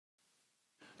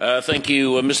Thank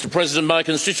you, Mr President. My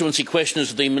constituency question is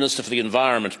to the Minister for the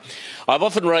Environment. I've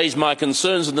often raised my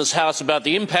concerns in this House about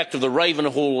the impact of the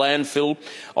Ravenhall landfill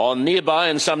on nearby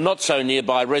and some not so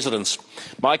nearby residents.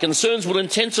 My concerns will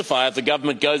intensify if the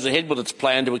government goes ahead with its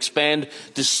plan to expand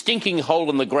this stinking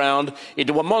hole in the ground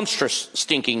into a monstrous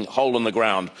stinking hole in the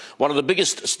ground, one of the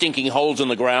biggest stinking holes in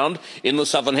the ground in the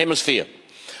Southern Hemisphere.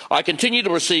 I continue to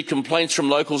receive complaints from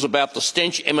locals about the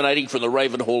stench emanating from the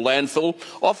Ravenhall landfill,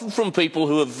 often from people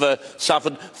who have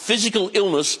suffered physical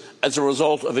illness as a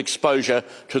result of exposure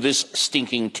to this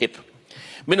stinking tip.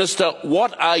 Minister,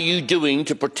 what are you doing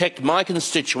to protect my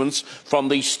constituents from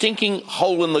the stinking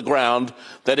hole in the ground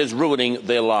that is ruining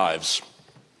their lives?